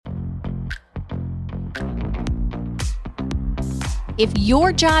If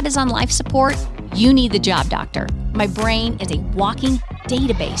your job is on life support, you need the Job Doctor. My brain is a walking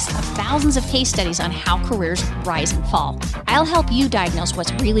database of thousands of case studies on how careers rise and fall. I'll help you diagnose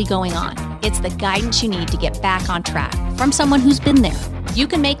what's really going on. It's the guidance you need to get back on track from someone who's been there. You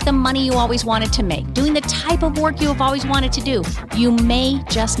can make the money you always wanted to make, doing the type of work you have always wanted to do. You may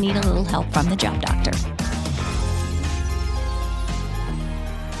just need a little help from the Job Doctor.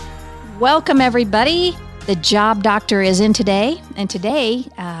 Welcome, everybody. The Job Doctor is in today, and today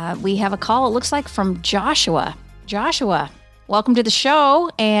we have a call, it looks like, from Joshua. Joshua, welcome to the show,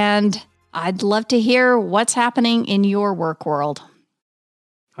 and I'd love to hear what's happening in your work world.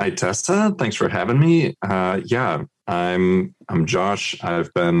 Hi, Tessa. Thanks for having me. I'm Josh.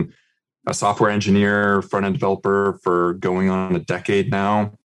 I've been a software engineer, front-end developer for going on a decade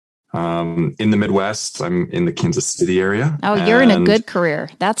now. In the Midwest, I'm in the Kansas City area. Oh, you're in a good career.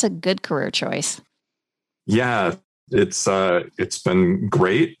 That's a good career choice. Yeah, it's been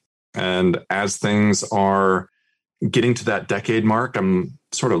great. And as things are getting to that decade mark, I'm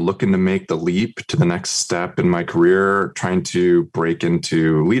sort of looking to make the leap to the next step in my career, trying to break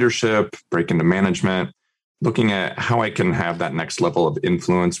into leadership, break into management, looking at how I can have that next level of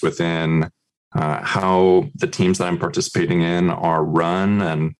influence within how the teams that I'm participating in are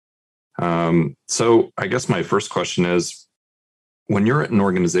run. And so I guess my first question is, when you're at an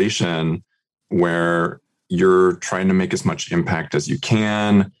organization where you're trying to make as much impact as you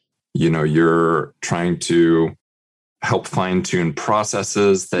can, you're trying to help fine-tune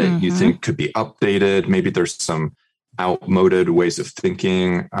processes that you think could be updated. Maybe there's some outmoded ways of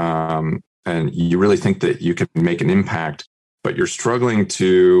thinking, and you really think that you can make an impact, but you're struggling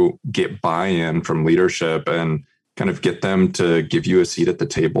to get buy-in from leadership and kind of get them to give you a seat at the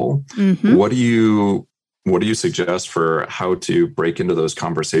table. What do you suggest for how to break into those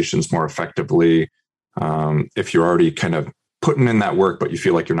conversations more effectively? If you're already kind of putting in that work, but you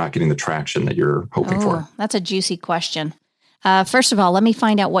feel like you're not getting the traction that you're hoping for? That's a juicy question. First of all, let me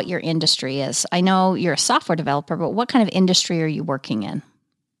find out what your industry is. I know you're a software developer, but what kind of industry are you working in?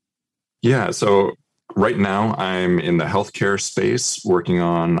 Yeah, so right now I'm in the healthcare space, working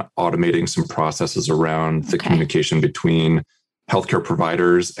on automating some processes around the communication between healthcare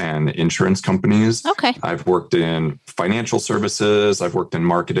providers and insurance companies. Okay. I've worked in financial services, I've worked in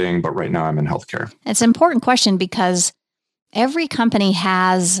marketing, but right now I'm in healthcare. It's an important question because every company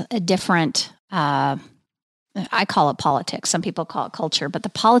has a different, I call it politics. Some people call it culture, but the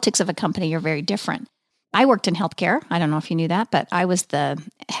politics of a company are very different. I worked in healthcare. I don't know if you knew that, but I was the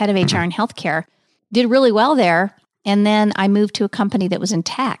head of HR in healthcare, did really well there. And then I moved to a company that was in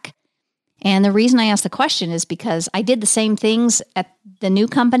tech. And the reason I asked the question is because I did the same things at the new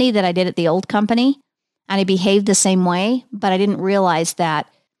company that I did at the old company, and I behaved the same way, but I didn't realize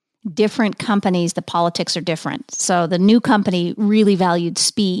that different companies, the politics are different. So the new company really valued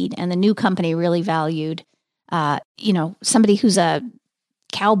speed, and the new company really valued, somebody who's a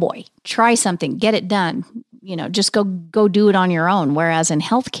cowboy. Try something, get it done. Just go do it on your own. Whereas in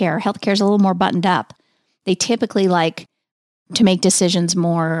healthcare is a little more buttoned up. They typically like to make decisions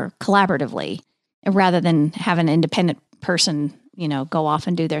more collaboratively rather than have an independent person, go off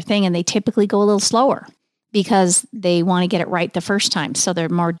and do their thing. And they typically go a little slower because they want to get it right the first time. So they're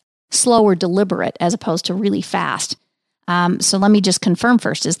more slower, deliberate, as opposed to really fast. So let me just confirm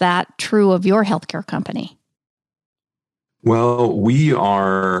first, is that true of your healthcare company? Well, we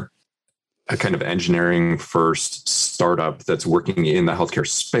are a kind of engineering first startup that's working in the healthcare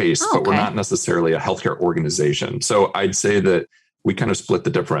space, but we're not necessarily a healthcare organization. So I'd say that we kind of split the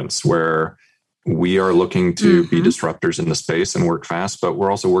difference, where we are looking to be disruptors in the space and work fast, but we're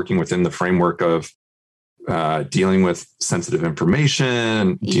also working within the framework of dealing with sensitive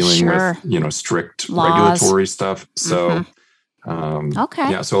information, dealing with, strict laws, regulatory stuff. So,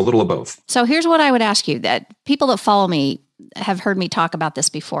 so a little of both. So here's what I would ask you, that people that follow me have heard me talk about this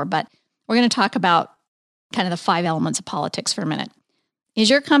before, but we're going to talk about kind of the 5 elements of politics for a minute. Is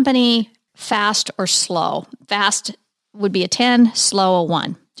your company fast or slow? Fast would be a 10, slow a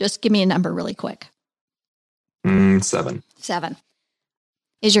 1. Just give me a number really quick. 7. 7.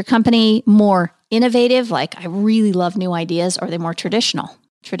 Is your company more innovative? Like, I really love new ideas, or are they more traditional?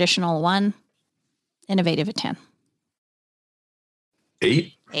 Traditional 1, innovative a 10.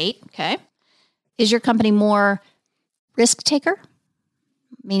 8. 8, okay. Is your company more risk taker?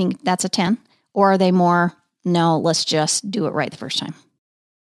 Meaning that's a 10. Or are they more, no, let's just do it right the first time?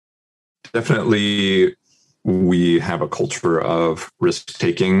 Definitely, we have a culture of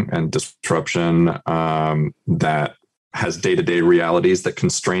risk-taking and disruption that has day-to-day realities that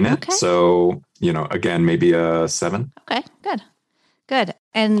constrain it. Okay. So, again, maybe a 7. Okay, good.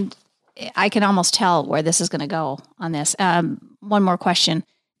 And I can almost tell where this is going to go on this. One more question.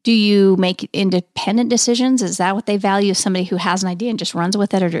 Do you make independent decisions? Is that what they value? Somebody who has an idea and just runs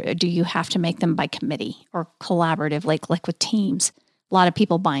with it? Or do you have to make them by committee or collaborative, like with teams? A lot of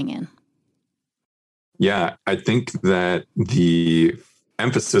people buying in. Yeah, I think that the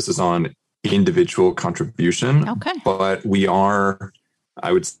emphasis is on individual contribution. Okay. But we are,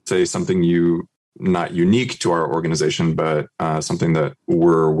 I would say, not unique to our organization, but something that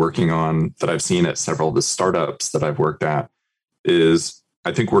we're working on that I've seen at several of the startups that I've worked at is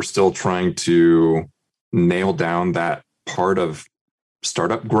I think we're still trying to nail down that part of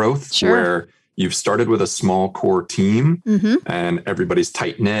startup growth where you've started with a small core team and everybody's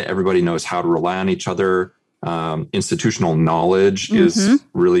tight knit. Everybody knows how to rely on each other. Institutional knowledge is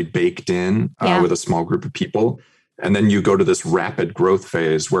really baked in with a small group of people. And then you go to this rapid growth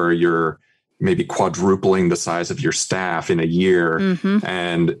phase where you're maybe quadrupling the size of your staff in a year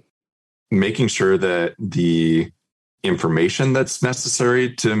and making sure that the information that's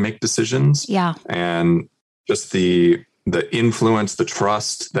necessary to make decisions and just the influence, the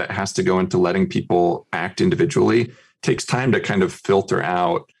trust that has to go into letting people act individually takes time to kind of filter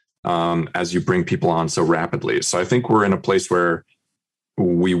out as you bring people on so rapidly. So I think we're in a place where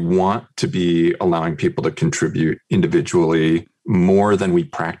we want to be allowing people to contribute individually more than we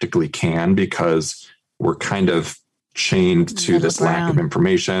practically can because we're kind of chained to this lack of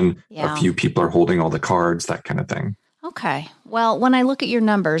information. A few people are holding all the cards, that kind of thing. Okay. Well, when I look at your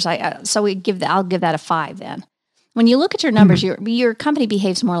numbers, I'll give that a 5 then. When you look at your numbers, your company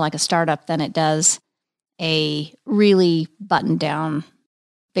behaves more like a startup than it does a really buttoned down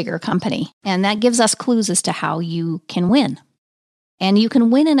bigger company. And that gives us clues as to how you can win. And you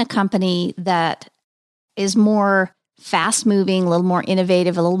can win in a company that is more fast moving, a little more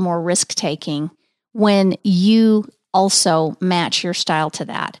innovative, a little more risk taking when you also match your style to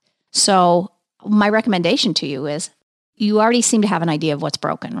that. So my recommendation to you is you already seem to have an idea of what's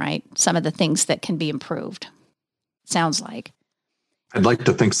broken, right? Some of the things that can be improved. Sounds like. I'd like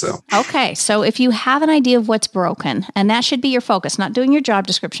to think so. Okay. So if you have an idea of what's broken, and that should be your focus, not doing your job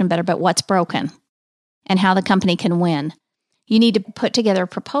description better, but what's broken and how the company can win, you need to put together a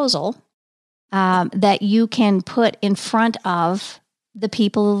proposal that you can put in front of the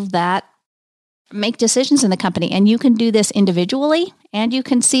people that make decisions in the company. And you can do this individually, and you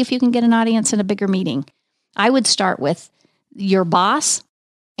can see if you can get an audience in a bigger meeting. I would start with your boss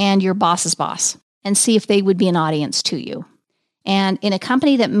and your boss's boss and see if they would be an audience to you. And in a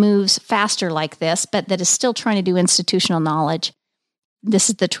company that moves faster like this, but that is still trying to do institutional knowledge, this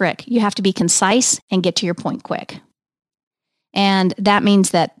is the trick. You have to be concise and get to your point quick. And that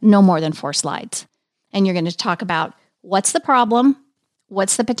means that no more than 4 slides. And you're going to talk about what's the problem,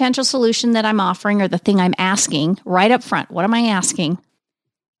 what's the potential solution that I'm offering or the thing I'm asking right up front. What am I asking?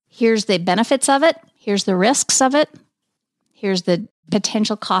 Here's the benefits of it. Here's the risks of it. Here's the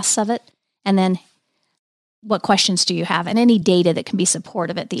potential costs of it. And then what questions do you have? And any data that can be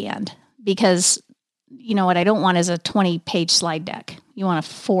supportive at the end. Because you know what I don't want is a 20-page slide deck. You want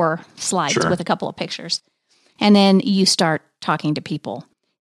 4 slides with a couple of pictures. And then you start talking to people.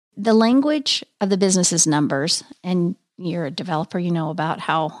 The language of the business is numbers. And you're a developer, you know about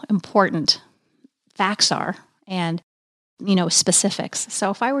how important facts are and, specifics. So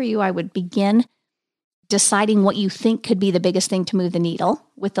if I were you, I would begin deciding what you think could be the biggest thing to move the needle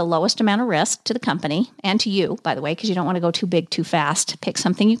with the lowest amount of risk to the company and to you, by the way, because you don't want to go too big, too fast. Pick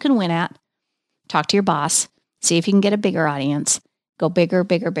something you can win at. Talk to your boss. See if you can get a bigger audience. Go bigger,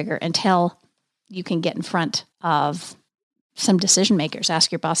 bigger, bigger until you can get in front of some decision makers.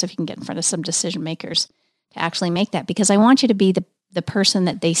 Ask your boss if you can get in front of some decision makers to actually make that, because I want you to be the person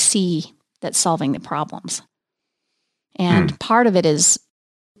that they see that's solving the problems. And part of it is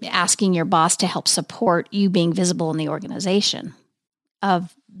asking your boss to help support you being visible in the organization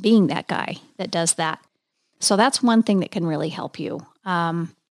of being that guy that does that. So that's one thing that can really help you.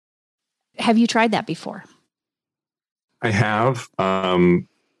 Have you tried that before? I have. One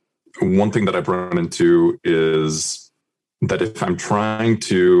thing that I've run into is that if I'm trying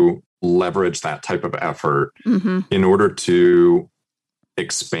to leverage that type of effort in order to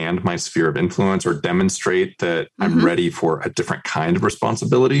expand my sphere of influence or demonstrate that I'm ready for a different kind of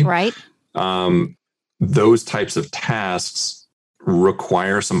responsibility. Right. Those types of tasks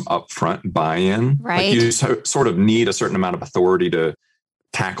require some upfront buy-in. Right. Like you sort of need a certain amount of authority to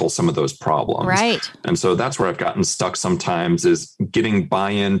tackle some of those problems. Right. And so that's where I've gotten stuck sometimes, is getting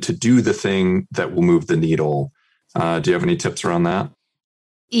buy-in to do the thing that will move the needle. Do you have any tips around that?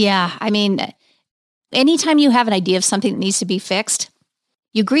 Yeah. I mean, anytime you have an idea of something that needs to be fixed,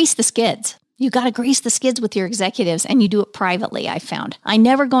 you grease the skids. You got to grease the skids with your executives, and you do it privately, I found. I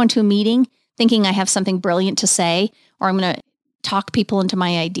never go into a meeting thinking I have something brilliant to say or I'm going to talk people into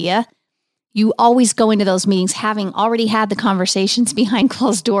my idea. You always go into those meetings having already had the conversations behind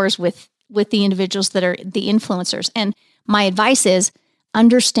closed doors with the individuals that are the influencers. And my advice is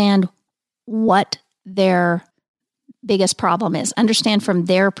understand what their biggest problem is. Understand from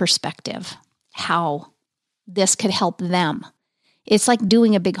their perspective how this could help them. It's like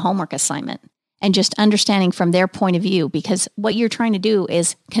doing a big homework assignment and just understanding from their point of view, because what you're trying to do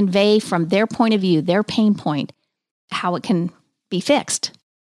is convey from their point of view, their pain point, how it can be fixed.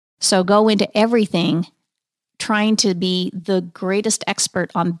 So go into everything trying to be the greatest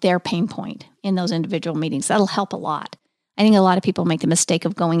expert on their pain point in those individual meetings. That'll help a lot. I think a lot of people make the mistake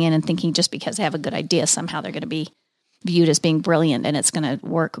of going in and thinking just because they have a good idea, somehow they're going to be viewed as being brilliant and it's going to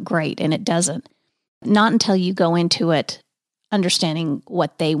work great, and it doesn't. Not until you go into it understanding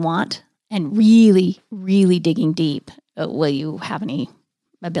what they want and really, really digging deep will you have any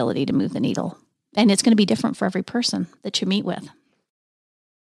ability to move the needle. And it's going to be different for every person that you meet with.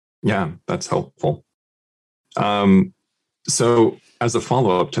 Yeah, that's helpful. So as a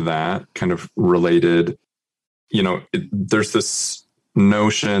follow-up to that, kind of related, there's this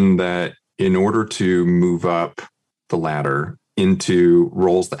notion that in order to move up the ladder into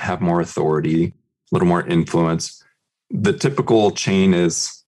roles that have more authority, a little more influence, the typical chain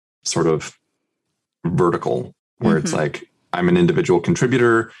is sort of vertical, where it's like, I'm an individual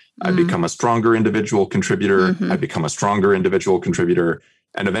contributor, I become a stronger individual contributor, I become a stronger individual contributor.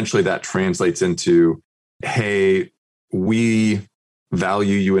 And eventually that translates into, hey, we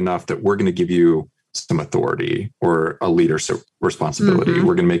value you enough that we're going to give you some authority or a leadership responsibility.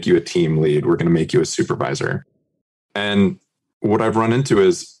 We're going to make you a team lead. We're going to make you a supervisor. And what I've run into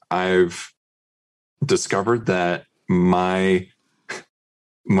is I've discovered that my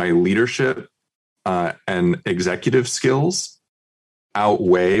leadership and executive skills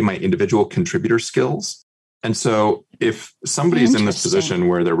outweigh my individual contributor skills. And so if somebody's in this position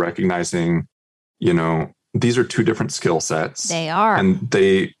where they're recognizing, these are two different skill sets. They are. And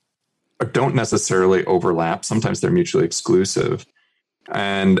they don't necessarily overlap. Sometimes they're mutually exclusive.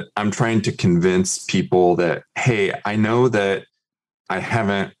 And I'm trying to convince people that, hey, I know that I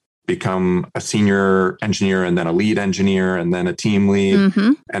haven't become a senior engineer and then a lead engineer and then a team lead.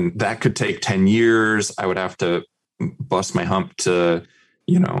 And that could take 10 years. I would have to bust my hump to,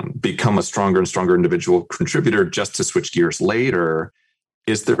 become a stronger and stronger individual contributor just to switch gears later.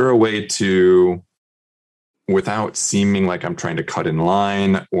 Is there a way to, without seeming like I'm trying to cut in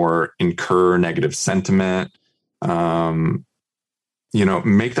line or incur negative sentiment, make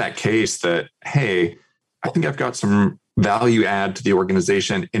that case that, hey, I think I've got some value add to the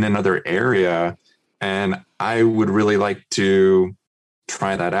organization in another area, and I would really like to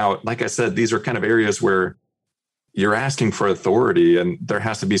try that out. Like I said, these are kind of areas where you're asking for authority and there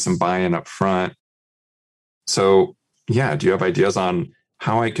has to be some buy-in up front. So yeah, do you have ideas on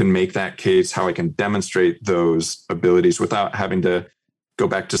how I can make that case, how I can demonstrate those abilities without having to go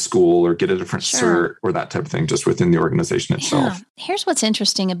back to school or get a different cert or that type of thing, just within the organization itself? Yeah. Here's what's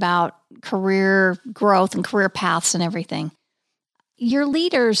interesting about career growth and career paths and everything. Your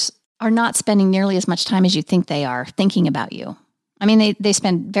leaders are not spending nearly as much time as you think they are thinking about you. I mean, they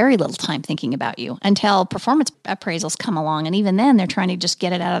spend very little time thinking about you until performance appraisals come along. And even then, they're trying to just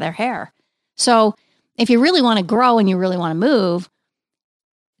get it out of their hair. So if you really want to grow and you really want to move,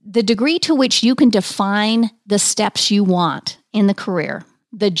 the degree to which you can define the steps you want in the career,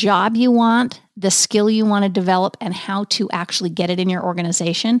 the job you want, the skill you want to develop, and how to actually get it in your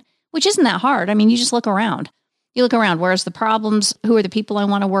organization, which isn't that hard. I mean, you just look around. You look around. Where's the problems? Who are the people I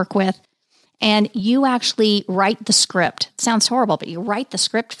want to work with? And you actually write the script. It sounds horrible, but you write the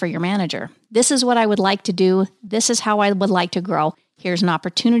script for your manager. This is what I would like to do. This is how I would like to grow. Here's an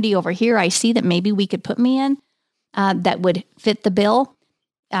opportunity over here I see that maybe we could put me in that would fit the bill.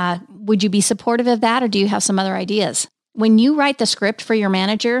 Would you be supportive of that, or do you have some other ideas? When you write the script for your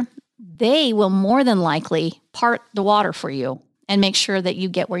manager, they will more than likely part the water for you and make sure that you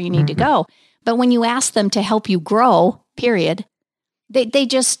get where you need to go. But when you ask them to help you grow, period,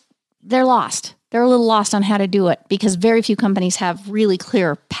 they're lost. They're a little lost on how to do it because very few companies have really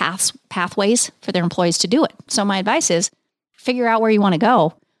clear pathways for their employees to do it. So my advice is figure out where you want to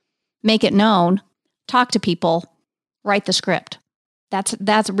go, make it known, talk to people, write the script.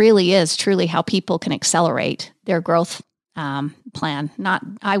 That really is truly how people can accelerate their growth plan.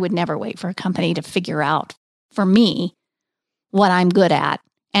 I would never wait for a company to figure out for me what I'm good at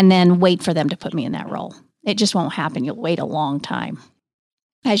and then wait for them to put me in that role. It just won't happen. You'll wait a long time,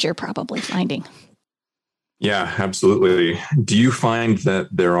 as you're probably finding. Yeah, absolutely. Do you find that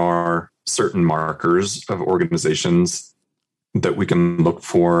there are certain markers of organizations that we can look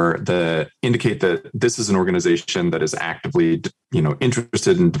for that indicate that this is an organization that is actively,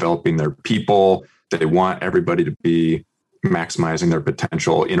 interested in developing their people. They want everybody to be maximizing their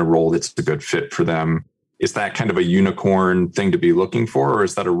potential in a role that's a good fit for them. Is that kind of a unicorn thing to be looking for, or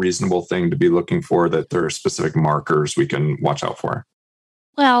is that a reasonable thing to be looking for, that there are specific markers we can watch out for?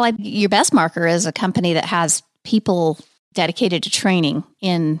 Well, your best marker is a company that has people dedicated to training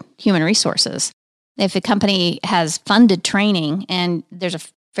in human resources. If a company has funded training and there's a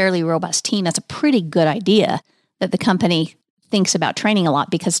fairly robust team, that's a pretty good idea that the company thinks about training a lot,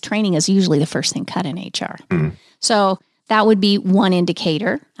 because training is usually the first thing cut in HR. So that would be one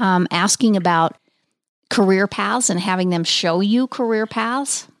indicator. Asking about career paths and having them show you career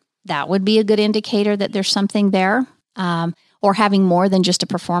paths, that would be a good indicator that there's something there. Or having more than just a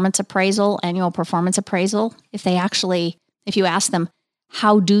performance appraisal, annual performance appraisal. If you ask them,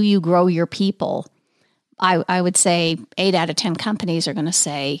 how do you grow your people? I would say 8 out of 10 companies are going to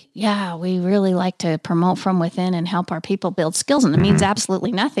say, yeah, we really like to promote from within and help our people build skills. And it means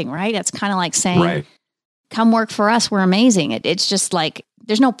absolutely nothing, right? It's kind of like saying, come work for us, we're amazing. It's just like,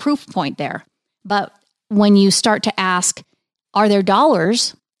 there's no proof point there. But when you start to ask, are there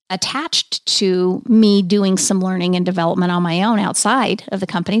dollars attached to me doing some learning and development on my own outside of the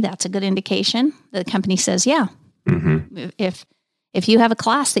company, that's a good indication. The company says, yeah, if you have a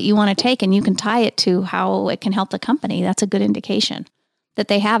class that you want to take and you can tie it to how it can help the company, that's a good indication that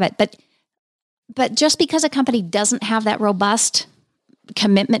they have it. But just because a company doesn't have that robust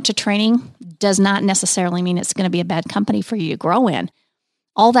commitment to training does not necessarily mean it's going to be a bad company for you to grow in.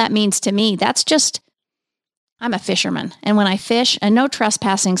 All that means to me, that's just, I'm a fisherman. And when I fish, a no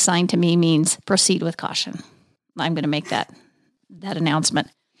trespassing sign to me means proceed with caution. I'm going to make that announcement.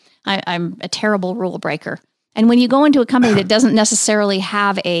 I'm a terrible rule breaker. And when you go into a company that doesn't necessarily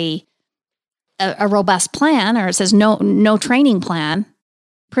have a robust plan, or it says no training plan,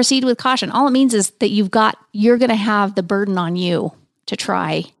 proceed with caution. All it means is that you're going to have the burden on you to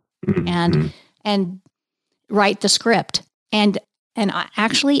try and write the script. And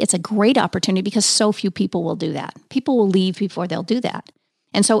actually, it's a great opportunity because so few people will do that. People will leave before they'll do that.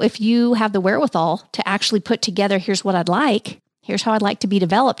 And so if you have the wherewithal to actually put together, here's what I'd like, here's how I'd like to be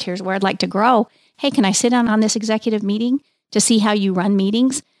developed, here's where I'd like to grow. Hey, can I sit down on this executive meeting to see how you run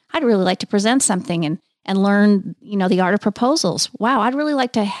meetings? I'd really like to present something and learn, the art of proposals. Wow, I'd really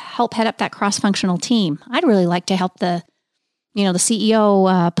like to help head up that cross-functional team. I'd really like to help the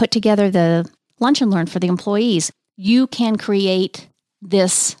CEO put together the lunch and learn for the employees. You can create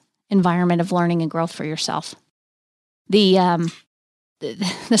this environment of learning and growth for yourself. The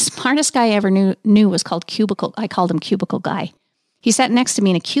smartest guy I ever knew was called Cubicle. I called him Cubicle Guy. He sat next to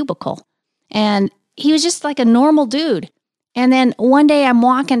me in a cubicle, and he was just like a normal dude. And then one day I'm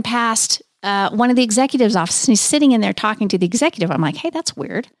walking past one of the executives' offices, and he's sitting in there talking to the executive. I'm like, hey, that's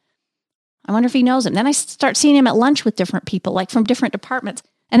weird. I wonder if he knows him. Then I start seeing him at lunch with different people, like from different departments.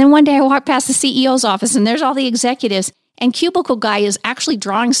 And then one day I walk past the CEO's office, and there's all the executives, and Cubicle Guy is actually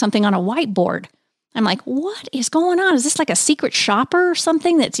drawing something on a whiteboard. I'm like, what is going on? Is this like a secret shopper or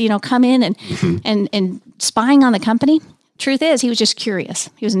something that's, come in and spying on the company? Truth is, he was just curious.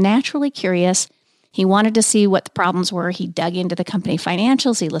 He was naturally curious. He wanted to see what the problems were. He dug into the company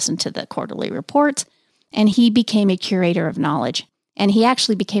financials. He listened to the quarterly reports, and he became a curator of knowledge. And he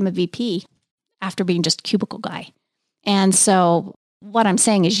actually became a VP after being just Cubicle Guy. And so what I'm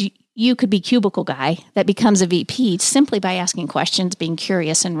saying is you could be Cubicle Guy that becomes a VP simply by asking questions, being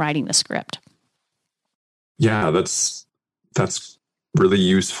curious, and writing the script. Yeah, that's really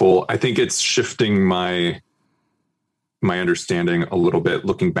useful. I think it's shifting my understanding a little bit,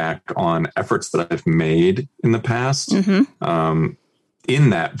 looking back on efforts that I've made in the past, in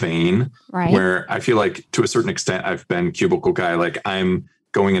that vein, right, where I feel like to a certain extent I've been Cubicle Guy. Like, I'm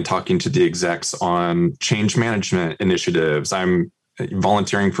going and talking to the execs on change management initiatives. I'm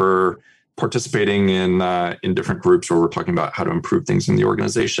volunteering for participating in different groups where we're talking about how to improve things in the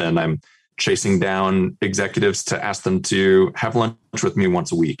organization. I'm chasing down executives to ask them to have lunch with me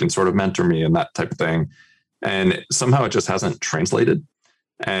once a week and sort of mentor me and that type of thing. And somehow it just hasn't translated.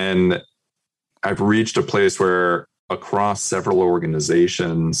 And I've reached a place where across several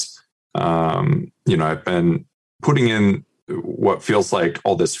organizations, I've been putting in what feels like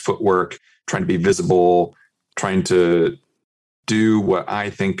all this footwork, trying to be visible, trying to do what I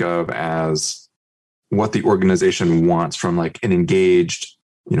think of as what the organization wants from like an engaged,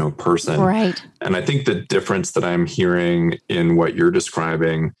 person. Right. And I think the difference that I'm hearing in what you're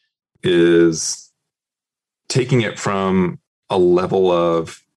describing is taking it from a level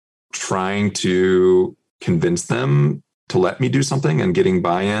of trying to convince them to let me do something and getting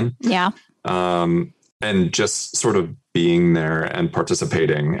buy-in. Yeah. And just sort of being there and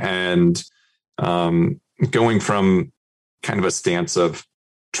participating and going from kind of a stance of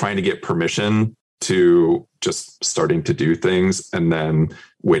trying to get permission to just starting to do things and then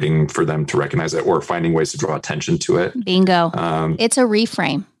waiting for them to recognize it or finding ways to draw attention to it. Bingo. It's a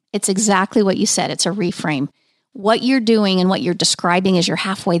reframe. It's exactly what you said. It's a reframe. What you're doing and what you're describing is you're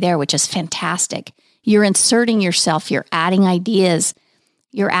halfway there, which is fantastic. You're inserting yourself. You're adding ideas.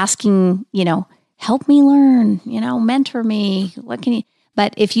 You're asking, help me learn, mentor me. What can you?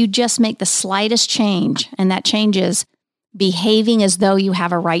 But if you just make the slightest change, and that change is behaving as though you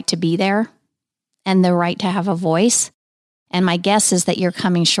have a right to be there and the right to have a voice. And my guess is that you're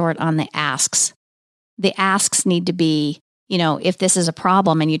coming short on the asks. The asks need to be, if this is a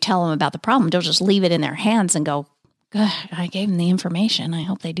problem and you tell them about the problem, don't just leave it in their hands and go, "Good, I gave them the information. I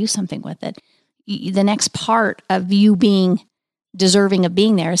hope they do something with it." The next part of you being deserving of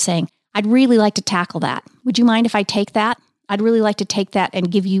being there is saying, "I'd really like to tackle that. Would you mind if I take that? I'd really like to take that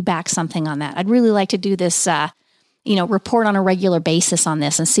and give you back something on that. I'd really like to do this, report on a regular basis on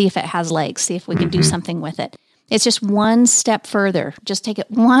this and see if it has legs, see if we can do something with it." It's just one step further. Just take it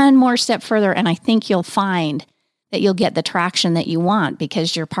one more step further, and I think you'll find that you'll get the traction that you want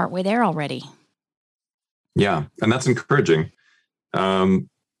because you're partway there already. Yeah, and that's encouraging.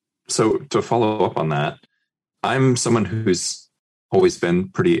 So to follow up on that, I'm someone who's always been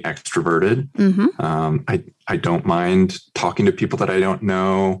pretty extroverted. I don't mind talking to people that I don't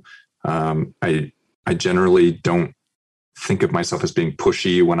know. I generally don't think of myself as being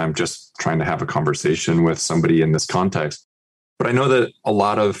pushy when I'm just trying to have a conversation with somebody in this context. But I know that a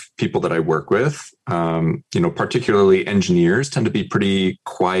lot of people that I work with, particularly engineers, tend to be pretty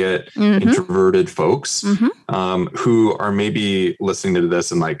quiet, introverted folks who are maybe listening to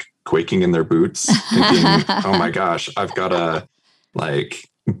this and like quaking in their boots, thinking, "Oh my gosh, I've got to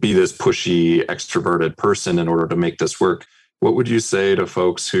be this pushy, extroverted person in order to make this work." What would you say to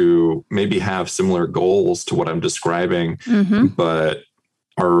folks who maybe have similar goals to what I'm describing, but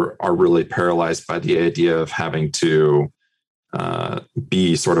are really paralyzed by the idea of having to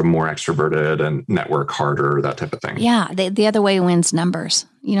be sort of more extroverted and network harder, that type of thing? Yeah, the other way wins numbers.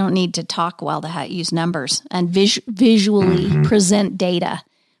 You don't need to talk well to use numbers and visually present data.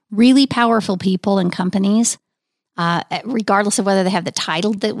 Really powerful people and companies, regardless of whether they have the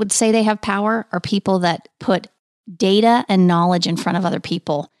title that would say they have power, are people that put data and knowledge in front of other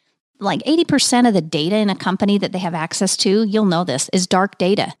people. Like 80% of the data in a company that they have access to, you'll know this, is dark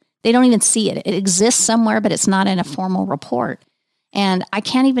data. They don't even see it. It exists somewhere, but it's not in a formal report. And I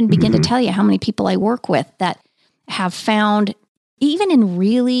can't even begin to tell you how many people I work with that have found, even in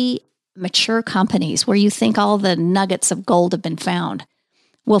really mature companies where you think all the nuggets of gold have been found,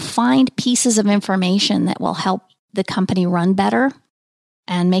 will find pieces of information that will help the company run better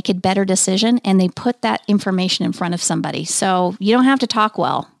and make a better decision. And they put that information in front of somebody. So you don't have to talk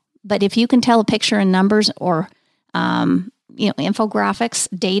well, but if you can tell a picture in numbers or, infographics,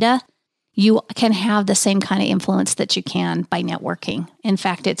 data, you can have the same kind of influence that you can by networking. In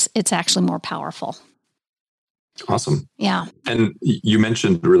fact, it's actually more powerful. Awesome. Yeah. And you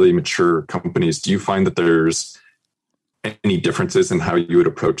mentioned really mature companies. Do you find that there's any differences in how you would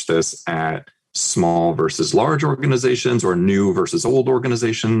approach this at small versus large organizations or new versus old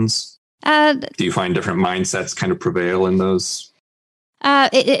organizations? Do you find different mindsets kind of prevail in those?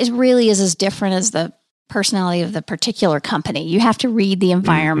 It really is as different as the personality of the particular company. You have to read the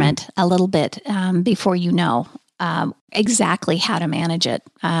environment a little bit before you know exactly how to manage it.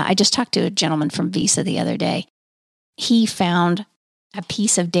 I just talked to a gentleman from Visa the other day. He found a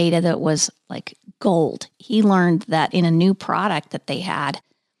piece of data that was like gold. He learned that in a new product that they had,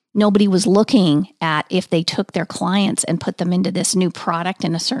 nobody was looking at if they took their clients and put them into this new product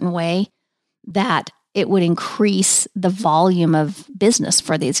in a certain way, that it would increase the volume of business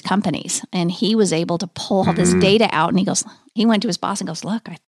for these companies. And he was able to pull all this data out, and he went to his boss and goes, "Look,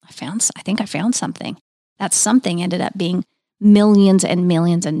 I think I found something." That something ended up being millions and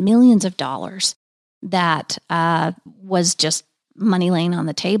millions and millions of dollars that was just money laying on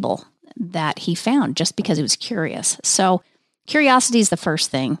the table that he found just because he was curious. So curiosity is the first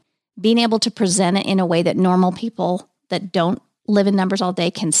thing. Being able to present it in a way that normal people that don't live in numbers all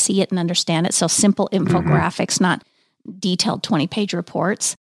day can see it and understand it. So simple infographics, not detailed 20-page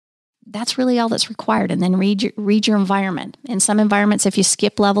reports. That's really all that's required. And then read your environment. In some environments, if you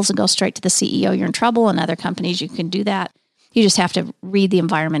skip levels and go straight to the CEO, you're in trouble. In other companies, you can do that. You just have to read the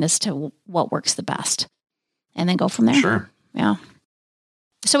environment as to what works the best and then go from there. Sure. Yeah.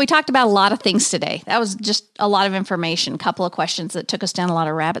 So we talked about a lot of things today. That was just a lot of information, a couple of questions that took us down a lot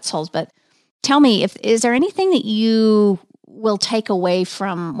of rabbit holes. But tell me, is there anything that you will take away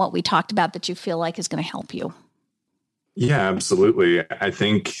from what we talked about that you feel like is going to help you? Yeah, absolutely. I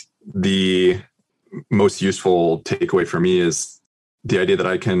think the most useful takeaway for me is the idea that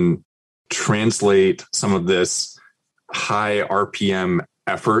I can translate some of this high RPM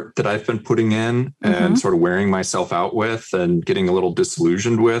effort that I've been putting in and sort of wearing myself out with and getting a little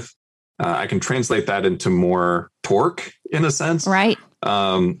disillusioned with. I can translate that into more torque in a sense. Right.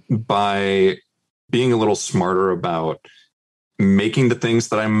 By being a little smarter about making the things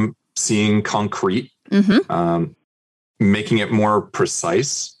that I'm seeing concrete, making it more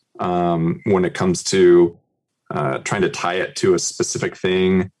precise when it comes to trying to tie it to a specific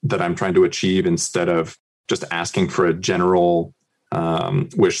thing that I'm trying to achieve instead of just asking for a general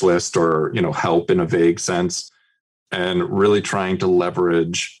wish list or, help in a vague sense, and really trying to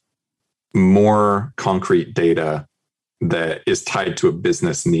leverage more concrete data that is tied to a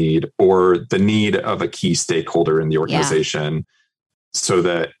business need or the need of a key stakeholder in the organization, so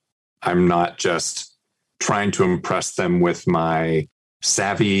that I'm not just trying to impress them with my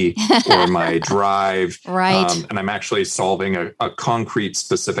savvy or my drive. Right. And I'm actually solving a concrete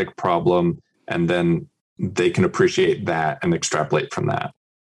specific problem, and then they can appreciate that and extrapolate from that.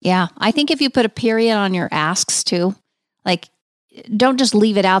 Yeah. I think if you put a period on your asks too, like, don't just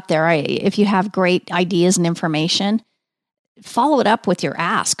leave it out there. If you have great ideas and information, follow it up with your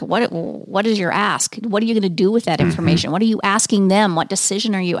ask. What is your ask? What are you going to do with that information? What are you asking them? What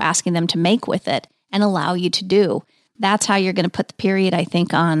decision are you asking them to make with it and allow you to do? That's how you're going to put the period, I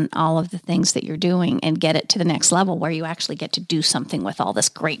think, on all of the things that you're doing and get it to the next level where you actually get to do something with all this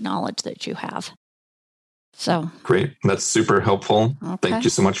great knowledge that you have. So great. That's super helpful. Okay. Thank you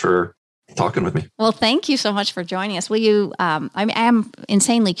so much for talking with me. Well, thank you so much for joining us. Will you, I am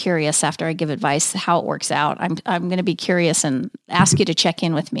insanely curious after I give advice, how it works out. I'm going to be curious and ask you to check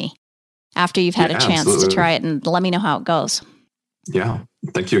in with me after you've had a chance to try it and let me know how it goes. Yeah.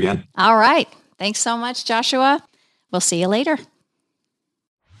 Thank you again. All right. Thanks so much, Joshua. We'll see you later.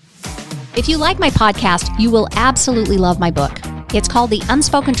 If you like my podcast, you will absolutely love my book. It's called The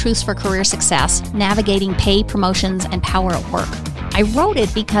Unspoken Truths for Career Success: Navigating Pay, Promotions, and Power at Work. I wrote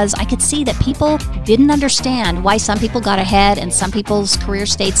it because I could see that people didn't understand why some people got ahead and some people's career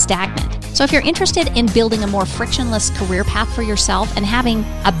stayed stagnant. So if you're interested in building a more frictionless career path for yourself and having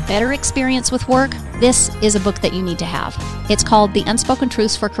a better experience with work, this is a book that you need to have. It's called The Unspoken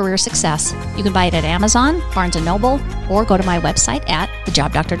Truths for Career Success. You can buy it at Amazon, Barnes & Noble, or go to my website at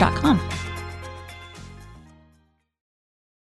thejobdoctor.com.